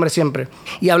olvida el nombre siempre,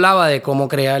 y hablaba de cómo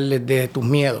crear desde tus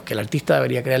miedos, que el artista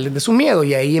debería crear desde sus miedos,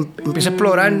 y ahí empiezo a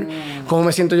explorar cómo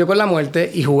me siento yo con la muerte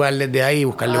y jugar desde ahí,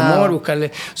 buscarle humor,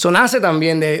 buscarle... Eso nace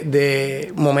también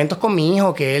de momentos con mi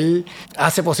hijo que él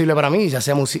hace posible para mí, ya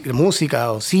sea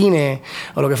música o cine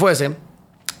o lo que fuese.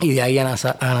 Y de ahí ha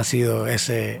nacido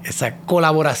esa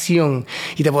colaboración.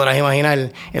 Y te podrás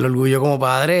imaginar el orgullo como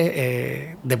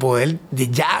padre de poder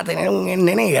ya tener un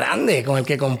nene grande con el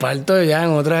que comparto ya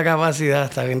en otra capacidad.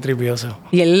 Está bien tripioso.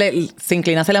 ¿Y él se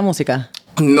inclina hacia la música?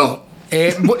 No.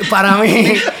 Para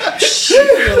mí...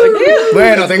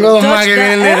 Bueno, tengo dos más que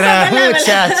vienen detrás,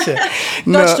 muchachos.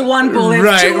 Touched one bullet.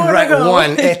 Right,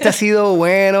 one. Este ha sido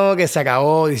bueno, que se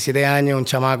acabó, 17 años, un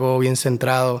chamaco bien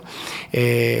centrado,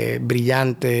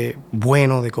 brillante,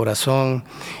 bueno de corazón,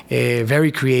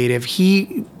 very creative.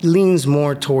 He leans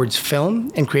more towards film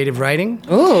and creative writing.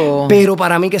 Ooh. Pero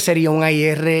para mí que sería un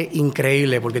AR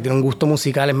increíble, porque tiene un gusto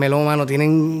musical, es melómano,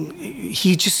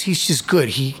 he's just good.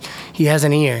 He has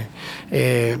an ear.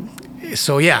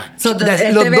 So yeah. So, él te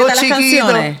vete las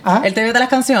canciones. Él te vete las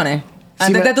canciones.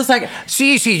 Antes de tu saque.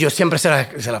 Sí, yo siempre se las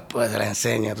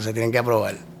enseño. Entonces tienen que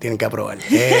aprobar.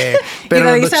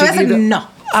 Pero dice a veces no.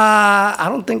 I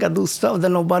don't think I do stuff that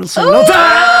nobody says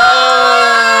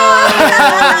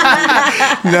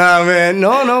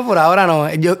No, por ahora no.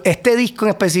 Este disco en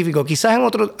específico, quizás en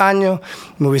otros años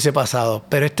me hubiese pasado,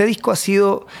 pero este disco ha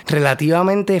sido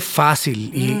relativamente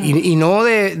fácil y no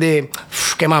de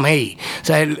que mamey. O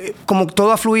sea, como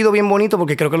todo ha fluido bien bonito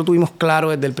porque creo que lo tuvimos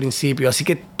claro desde el principio. Así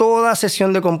que toda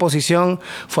sesión de composición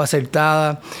fue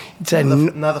acertada. O sea,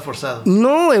 nada forzado.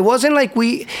 No, it wasn't like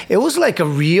it was like a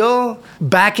real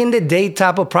back in the day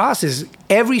type of process.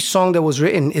 Every song that was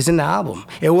written is in the album.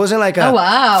 It wasn't like a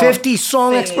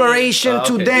 50-song exploration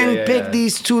to then pick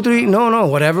these 2, 3. No.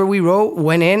 Whatever we wrote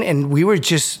went in, and we were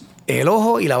just el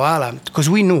ojo y la bala. Because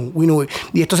we knew.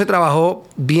 Y esto se trabajó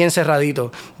bien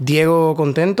cerradito. Diego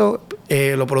contento,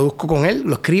 lo produzco con él,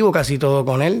 lo escribo casi todo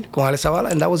con él, con Alex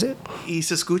Zavala, and that was it. Y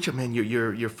se escucha, man,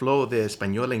 your flow de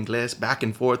español a inglés, back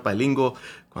and forth, bilingüe.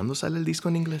 ¿Cuándo sale el disco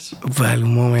en inglés? Pues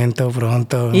algún momento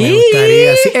pronto. Me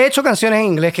gustaría. Sí, he hecho canciones en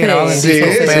inglés que graban en discos,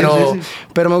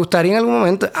 pero me gustaría en algún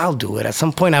momento. I'll do it. At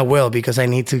some point I will, because I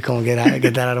need to come get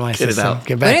that out of my system.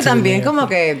 Bueno, y también como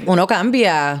que uno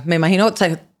cambia. Me imagino, o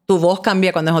sea, tu voz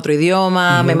cambia cuando es otro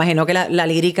idioma. Me imagino que la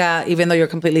lírica, even though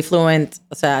you're completely fluent,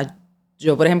 o sea,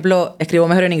 yo, por ejemplo, escribo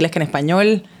mejor en inglés que en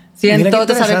español. Siento,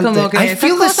 tú sabes, como que I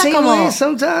feel the same way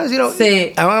sometimes, you know.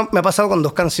 Sí. Me ha pasado con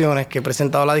 2 canciones que he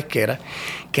presentado a la disquera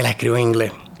que las escribo en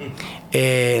inglés.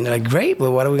 And they're like, great,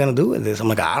 but what are we going to do with this? I'm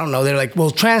like, I don't know. They're like,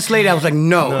 well, translate. I was like,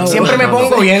 no. Siempre me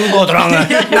pongo bien botrón. No,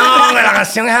 que la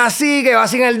canción es así, que va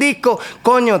así en el disco.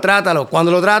 Coño, trátalo.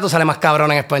 Cuando lo trato, sale más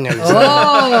cabrón en español.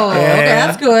 Okay,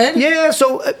 that's good. Yeah,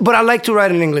 so, but I like to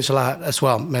write in English a lot as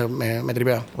well. Me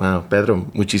tripea. Wow, Pedro,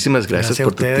 muchísimas gracias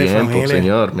por tu tiempo, familia.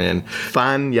 Señor, man.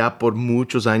 Fan ya por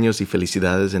muchos años y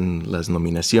felicidades en las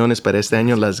nominaciones para este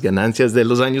año, las ganancias de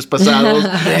los años pasados.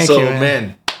 Thank you,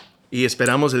 man. Y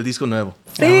esperamos el disco nuevo.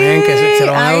 Sí. Que Te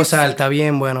lo van a gozar, está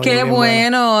bien bueno. Qué bien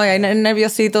bueno. Ay,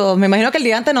 nerviosito. Me imagino que el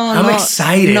día antes no. I'm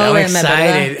excited. No I'm duerme, excited.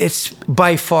 ¿verdad? It's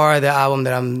by far the album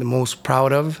that I'm the most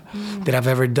proud of that I've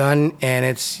ever done, and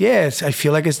I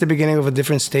feel like it's the beginning of a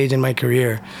different stage in my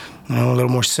career. You know, a little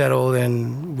more settled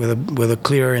and with a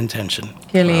clearer intention.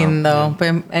 Qué lindo.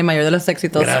 Pues el mayor de los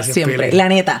éxitos. Gracias, siempre. Pili. La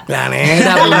neta. La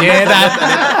neta, puñeta.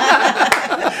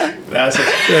 Gracias.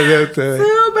 Gracias a ustedes.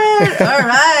 Super. All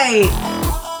right.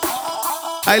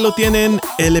 Ahí lo tienen,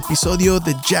 el episodio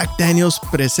de Jack Daniels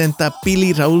presenta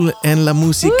Pili Raúl en la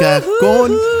música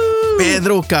con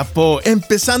Pedro Capó,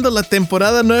 empezando la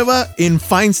temporada nueva en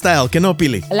Fine Style, ¿qué no,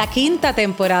 Pili? La quinta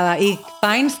temporada y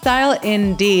Fine Style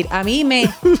indeed. A mí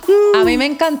me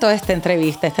encantó esta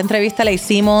entrevista. Esta entrevista la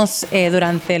hicimos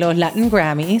durante los Latin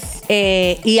Grammys.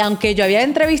 Y aunque yo había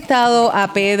entrevistado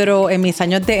a Pedro en mis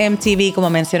años de MTV, como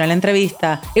mencioné en la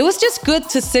entrevista, it was just good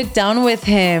to sit down with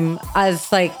him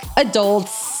as like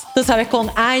adults. Tú sabes, con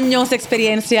años de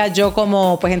experiencia, yo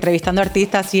como pues entrevistando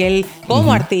artistas y él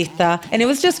como artista. And it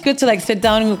was just good to like sit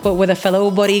down with a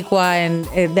fellow boricua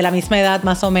de la misma edad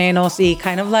más o menos y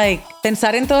kind of like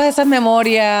pensar en todas esas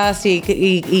memorias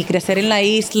y crecer en la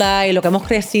isla y lo que hemos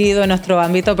crecido en nuestro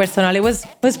ámbito personal. It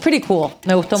was pretty cool.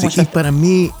 Me gustó mucho. Y para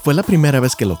mí fue la primera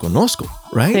vez que lo conozco,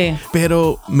 right? Sí.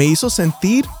 Pero me hizo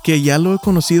sentir que ya lo he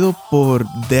conocido por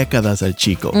décadas al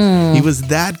chico. He was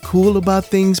that cool about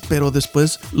things, pero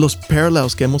después los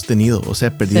parallels que hemos tenido, o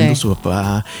sea, perdiendo su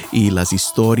papá y las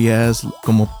historias,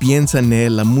 cómo piensa en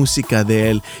él, la música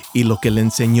de él y lo que le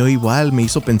enseñó igual me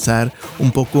hizo pensar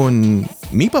un poco en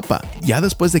mi papá. Ya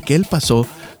después de que él pasó,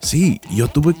 sí, yo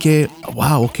tuve que,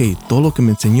 wow, ok, todo lo que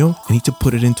me enseñó, I need to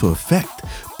put it into effect.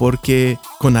 Porque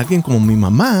con alguien como mi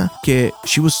mamá, que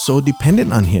she was so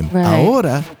dependent on him. Right.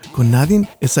 Ahora, con alguien,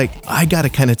 it's like, I gotta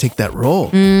kind of take that role.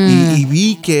 Y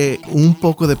vi que un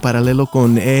poco de paralelo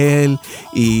con él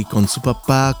y con su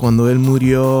papá cuando él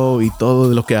murió y todo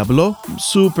de lo que habló,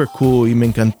 super cool y me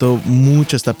encantó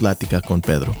mucho esta plática con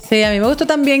Pedro. Sí, a mí me gustó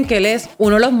también que él es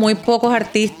uno de los muy pocos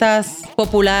artistas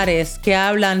populares que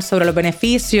hablan sobre los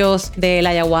beneficios de la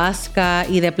ayahuasca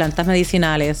y de plantas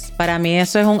medicinales. Para mí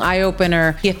eso es un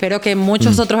eye-opener y espero que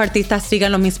muchos otros artistas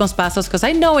sigan los mismos pasos because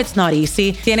I know it's not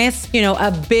easy. Tienes,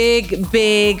 a big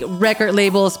record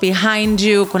labels behind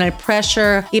you con el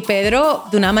pressure y Pedro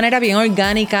de una manera bien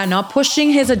orgánica, not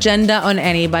pushing his agenda on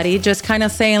anybody, just kind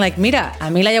of saying like, mira, a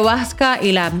mí la ayahuasca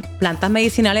y las plantas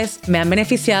medicinales me han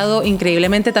beneficiado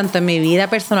increíblemente tanto en mi vida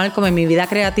personal como en mi vida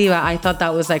creativa. I thought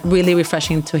that was like really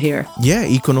refreshing to hear. Yeah,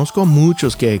 y conozco a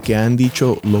muchos que han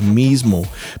dicho lo mismo,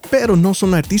 pero no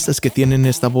son artistas que tienen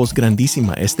esta voz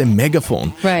grandísima, este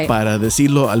megaphone, right, para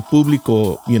decirlo al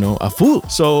público, a full.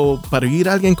 So, para oír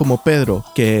a alguien como Pedro,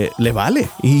 que le vale,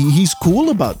 he's cool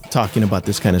about talking about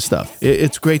this kind of stuff.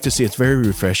 It's great to see, it's very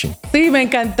refreshing. Sí, me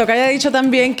encantó que haya dicho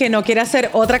también que no quiere hacer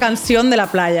otra canción de la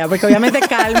playa, porque obviamente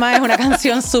Calma es una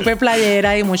canción súper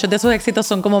playera y muchos de sus éxitos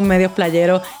son como medios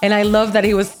playeros. And I love that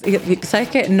 ¿sabes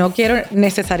qué? No quiero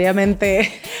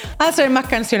necesariamente hacer más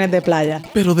canciones de playa.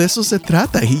 Pero de eso se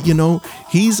trata.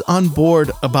 He's on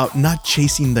board about not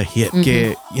chasing the hit.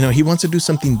 Que, he wants to do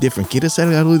something different. Quiere hacer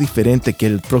algo diferente. Que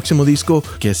el próximo disco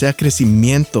que sea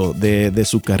crecimiento de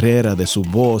su carrera, de su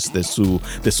voz, de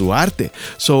su arte.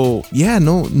 So, yeah,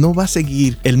 no va a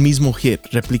seguir el mismo hit,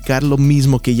 replicar lo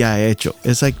mismo que ya ha hecho.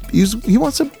 It's like he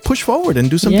wants to push forward and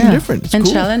do something different. It's and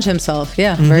cool. Challenge himself.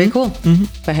 Yeah, very cool.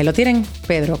 Pues ahí lo tienen,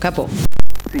 Pedro Capó.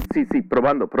 Sí,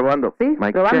 probando. Sí,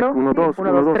 Mic probando. check, 1, 2,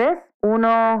 1, 2, 3.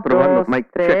 1, Probando, 2, mic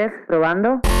 3. check.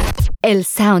 Probando. El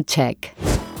Soundcheck.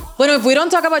 Bueno, if we don't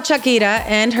talk about Shakira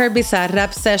and her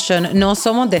Bizarrap session, no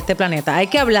somos de este planeta. Hay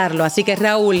que hablarlo. Así que,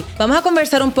 Raúl, vamos a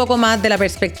conversar un poco más de la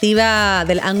perspectiva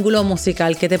del ángulo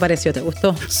musical. ¿Qué te pareció? ¿Te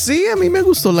gustó? Sí, a mí me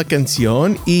gustó la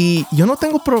canción y yo no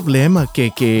tengo problema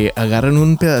que agarren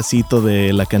un pedacito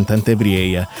de la cantante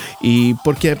Briella. Y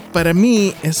porque para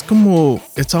mí es como,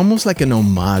 it's almost like an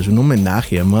homage, un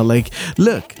homenaje. I'm like,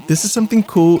 look, this is something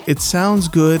cool. It sounds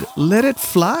good. Let it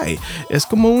fly. Es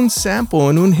como un sample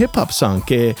en un hip hop song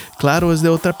que claro, es de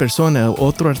otra persona,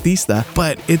 otro artista,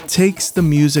 but it takes the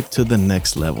music to the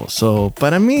next level. So,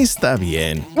 para mí está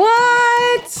bien. What?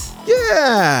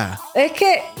 Yeah. Es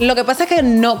que lo que pasa es que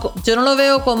yo no lo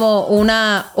veo como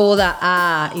una oda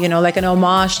a, like an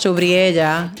homage to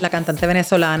Briella, la cantante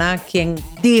venezolana, quien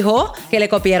dijo que le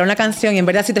copiaron la canción. Y en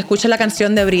verdad, si te escuchas la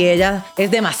canción de Briella,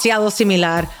 es demasiado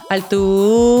similar al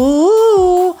tú.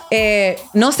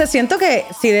 No sé, siento que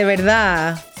si de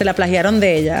verdad se la plagiaron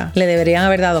de ella, le deberían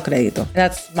haber dado crédito.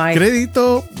 That's my...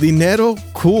 Crédito, dinero,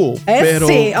 cool. Pero,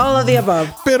 sí, all of the above.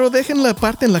 Pero dejen la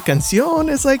parte en la canción.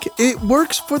 It's like, it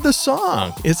works for the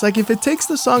song. It's like, if it takes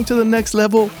the song to the next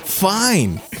level,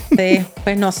 fine. Sí,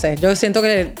 pues no sé. Yo siento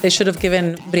que they should have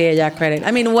given Briella credit.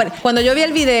 I mean, cuando yo vi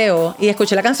el video y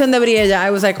escuché la canción de Briella, I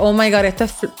was like, oh my God, esto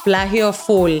es plagio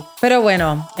full. Pero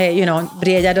bueno,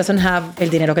 Briella doesn't have el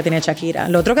dinero que tiene Shakira.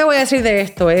 Lo otro que voy a decir de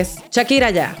esto es, Shakira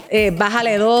ya,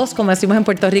 bájale 2, como decimos en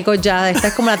Puerto Rico ya. Esta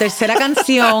es como la tercera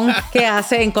canción que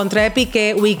hace en contra de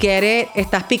Piqué. We get it,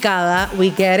 estás picada.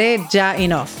 We get it, ya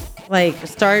enough. Like,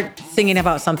 start singing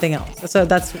about something else. So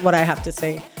that's what I have to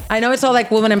say. I know it's all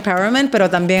like woman empowerment, pero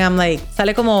también I'm like,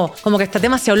 sale como que está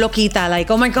demasiado loquita.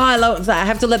 Like, oh my God, I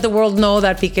have to let the world know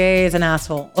that Piqué is an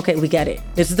asshole. Okay, we get it.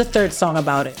 This is the third song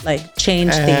about it. Like,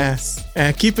 change things.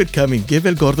 Keep it coming. Give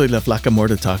El Gordo y La Flaca more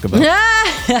to talk about.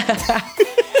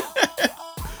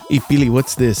 Y Pili,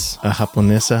 what's this? A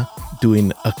japonesa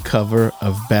doing a cover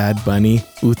of Bad Bunny,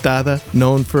 Utada,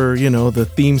 known for, the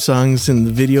theme songs in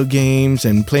the video games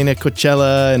and playing at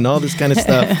Coachella and all this kind of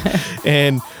stuff.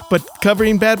 But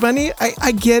covering Bad Bunny,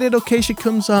 I get it. Okay, she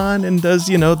comes on and does,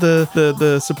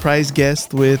 the surprise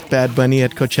guest with Bad Bunny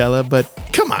at Coachella, but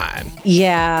come on.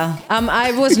 Yeah.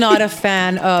 I was not a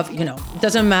fan of, it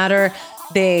doesn't matter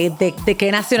de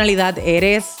qué nacionalidad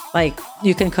eres. Like,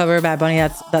 you can cover Bad Bunny,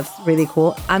 that's really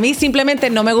cool. A mí simplemente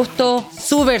no me gustó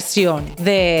su versión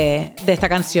de esta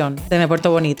canción, de Me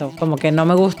Porto Bonito. Como que no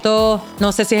me gustó,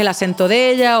 no sé si es el acento de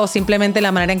ella o simplemente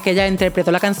la manera en que ella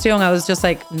interpretó la canción. I was just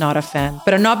like, not a fan.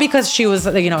 But not because she was,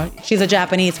 she's a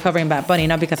Japanese covering Bad Bunny,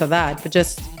 not because of that. But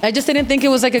I just didn't think it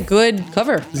was like a good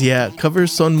cover. Yeah,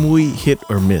 covers son muy hit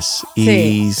or miss.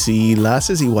 Y si la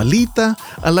haces igualita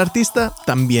al artista,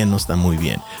 también no está muy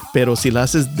bien. Pero si la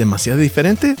haces demasiado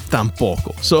diferente, tampoco.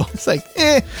 So it's like,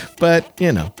 but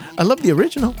I love the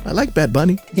original. I like Bad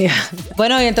Bunny. Yeah.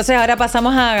 Bueno, y entonces ahora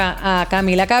pasamos a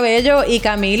Camila Cabello y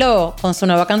Camilo con su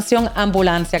nueva canción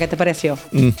Ambulancia. ¿Qué te pareció?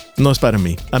 No es para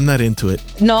mí. I'm not into it.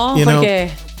 No, ¿por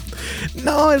qué?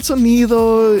 No, el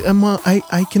sonido,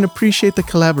 I can appreciate the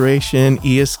collaboration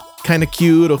y es kind of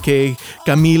cute, okay,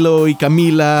 Camilo y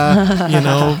Camila,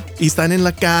 y están en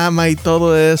la cama y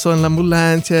todo eso, en la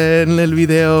ambulancia, en el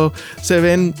video, se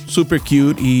ven super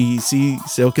cute y sí,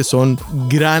 sé que son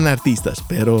gran artistas,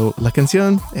 pero la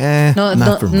canción,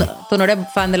 not for me. ¿Tú no eres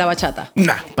fan de la bachata?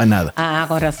 Nah, para nada. Ah,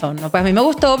 con razón. No, pues a mí me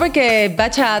gustó porque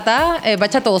bachata,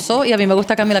 bachatoso, y a mí me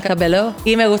gusta Camila Cabello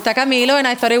y me gusta Camilo, and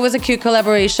I thought it was a cute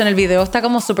collaboration. El video está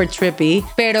como super trippy,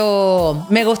 pero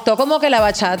me gustó como que la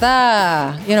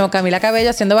bachata, Camila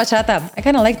Cabello haciendo bachata. I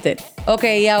kind of liked it. Ok,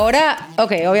 y ahora,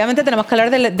 obviamente tenemos que hablar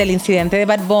del incidente de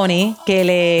Bad Bunny que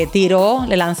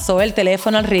le lanzó el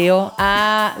teléfono al río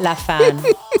a la fan.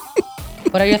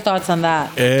 What are your thoughts on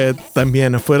that?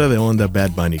 También afuera de onda,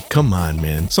 Bad Bunny. Come on,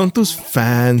 man. Son tus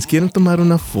fans. Quieren tomar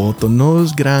una foto. No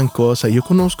es gran cosa. Yo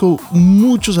conozco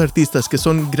muchos artistas que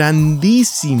son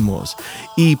grandísimos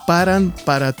y paran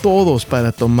para todos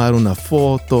para tomar una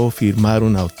foto, firmar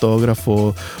un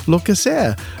autógrafo, lo que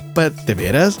sea. But, ¿de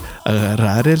veras?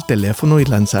 ¿Agarrar el teléfono y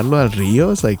lanzarlo al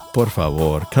río? Es like, por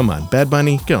favor, come on. Bad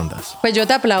Bunny, ¿qué ondas? Pues yo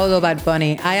te aplaudo, Bad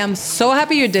Bunny. I am so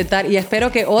happy you did that y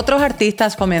espero que otros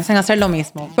artistas comiencen a hacer lo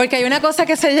mismo. Porque hay una cosa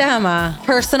que se llama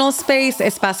personal space,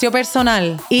 espacio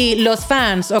personal. Y los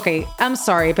fans, I'm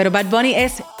sorry, pero Bad Bunny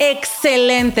es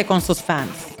excelente con sus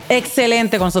fans.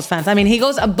 Excelente con sus fans. I mean, he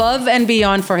goes above and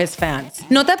beyond for his fans.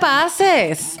 No te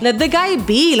pases. Let the guy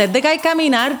be. Let the guy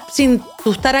caminar sin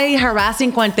tú estar ahí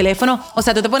harassing con el teléfono. O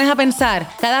sea, tú te pones a pensar,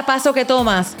 cada paso que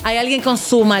tomas, hay alguien con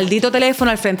su maldito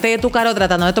teléfono al frente de tu carro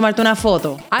tratando de tomarte una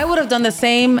foto. I would have done the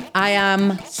same. I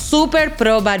am super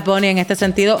pro Bad Bunny en este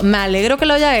sentido. Me alegro que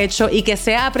lo haya hecho y que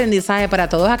sea aprendizaje para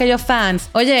todos aquellos fans.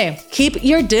 Oye, keep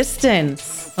your distance.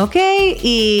 ¿Ok?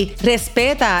 Y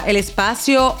respeta el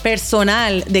espacio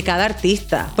personal de cada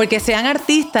artista. Porque sean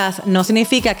artistas no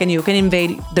significa que you can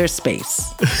invade their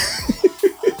space.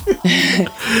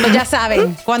 Pues ya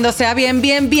saben, cuando sea bien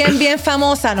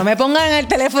famosa, no me pongan el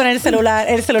teléfono en el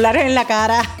celular en la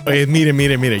cara. Oye,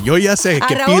 mire, yo ya sé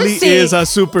que Raúl Pili is a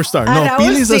superstar.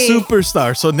 Pili is a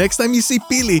superstar. So next time you see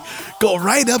Pili, go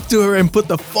right up to her and put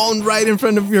the phone right in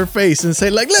front of your face and say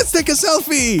like, let's take a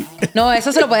selfie. No,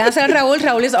 eso se lo pueden hacer a Raúl.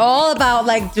 Raúl is all about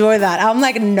like doing that. I'm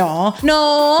like, no,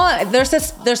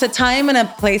 there's a time and a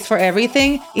place for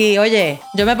everything. Y oye,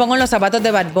 yo me pongo en los zapatos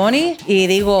de Bad Bunny y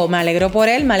digo, me alegro por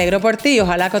él, me alegro por ti y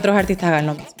ojalá que otros artistas hagan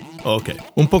lo mismo. Ok,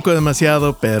 un poco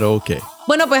demasiado, pero ok.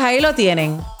 Bueno, pues ahí lo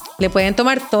tienen. Le pueden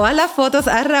tomar todas las fotos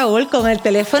a Raúl con el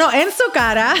teléfono en su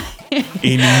cara.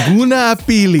 Y ninguna a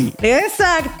Pili.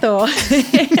 Exacto.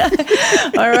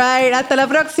 All right, hasta la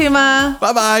próxima.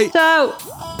 Bye bye. Chao.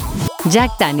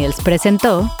 Jack Daniels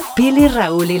presentó Pili,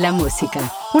 Raúl y la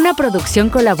música, una producción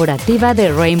colaborativa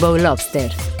de Rainbow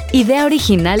Lobster. Idea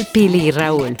original Pili y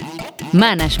Raúl.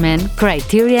 Management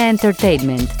Criteria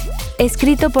Entertainment.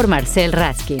 Escrito por Marcel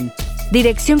Raskin.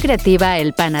 Dirección creativa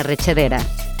El Pana Rechedera.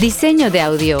 Diseño de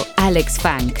audio Alex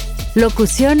Funk.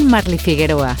 Locución Marley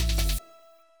Figueroa.